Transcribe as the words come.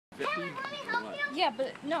50? What? Yeah,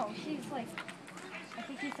 but no, he's like, I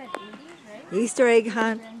think he said 80, right? Easter egg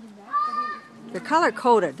hunt. They're color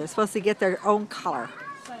coded. They're supposed to get their own color.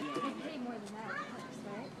 But they pay more than that, of course,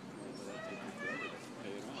 right?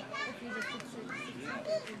 If you just fix it,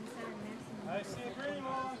 I see a green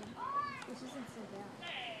one. Which isn't so bad.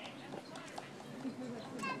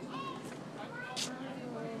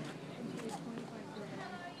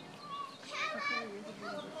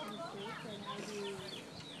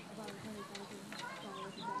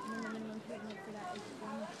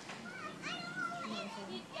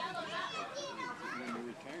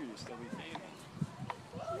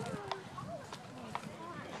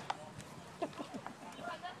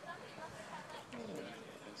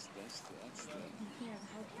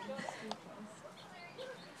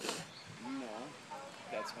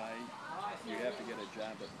 That's why you have to get a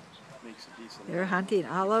job that makes a decent. They're hunting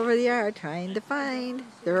all over the yard trying to find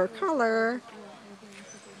their color.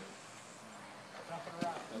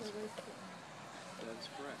 That's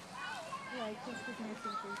correct. Like just with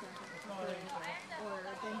nursing, for example, or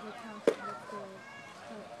dental counseling, let's go.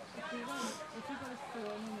 So if you go to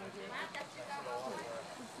school and you major,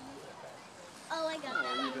 Oh, I got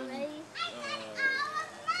that one ready.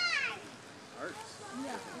 Arts.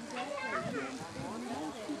 yeah, exactly.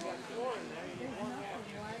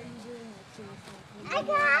 I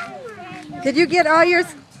got Did you get all yours?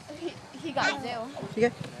 He got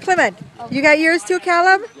zoo. Clement, you got yours too,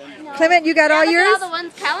 Callum? No. Clement, you got all Look at yours? all the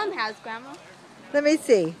ones Callum has, Grandma. Let me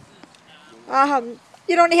see.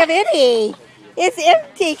 You don't have any. It's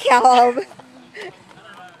empty, Callum.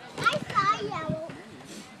 I saw yellow.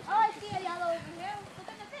 Oh, I see a yellow over here. Look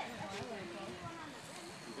at the fish.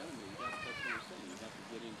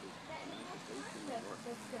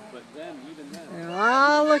 But then, even then, They're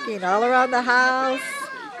all looking all around the house.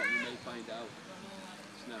 you may find out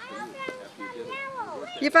it's not for you after you did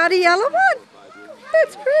it. You found a yellow one?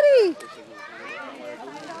 That's pretty.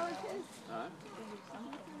 Huh?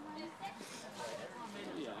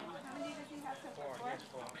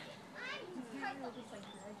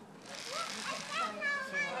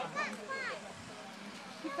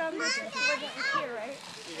 He found this one here, right?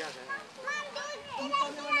 You got that. You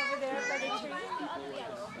found the one over there by the tree?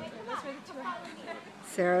 That's where the two are.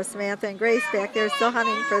 Sarah, Samantha, and Grace back there still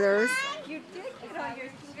hunting for theirs. You did get all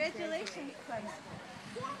yours. Congratulations, Clay.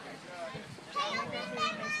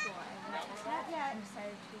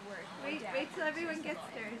 Wait till everyone gets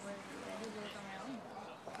theirs.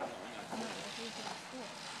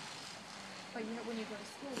 But you know, when you go to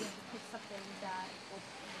school, you have to pick something that will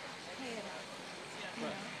pay it out. You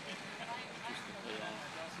know?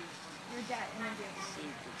 Your debt and then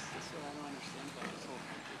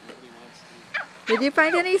Did you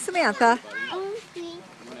find any, Samantha? See.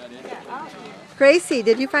 Gracie,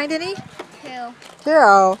 did you find any? Two.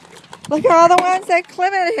 Two. Look at all the ones that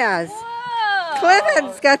Clement has. Whoa!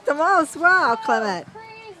 Clement's got the most. Wow, Clement.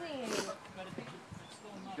 Crazy.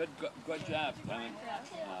 Good job, Clement.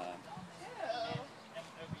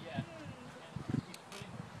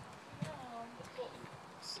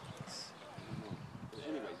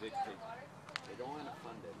 Anyway, they don't want to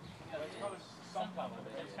fund it.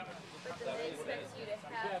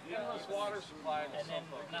 Water supply, and then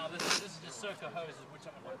now this is the circle hoses, which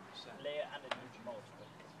I'm 100% layer and a huge mulch.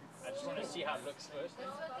 I just want to see how it looks first. This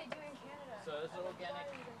is what they do in Canada. So it's organic.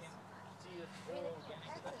 See, it's all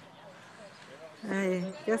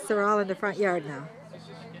organic. I guess they're all in the front yard now. This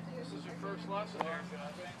is your first lesson here.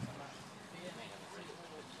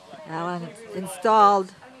 Alan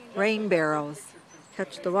installed rain barrels,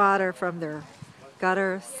 catch the water from their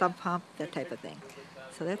gutter, sump pump, that type of thing.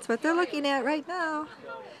 So that's what they're looking at right now.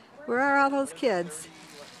 Where are all those kids?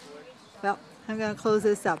 Well, I'm going to close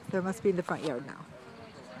this up. They must be in the front yard now.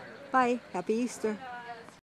 Bye. Happy Easter.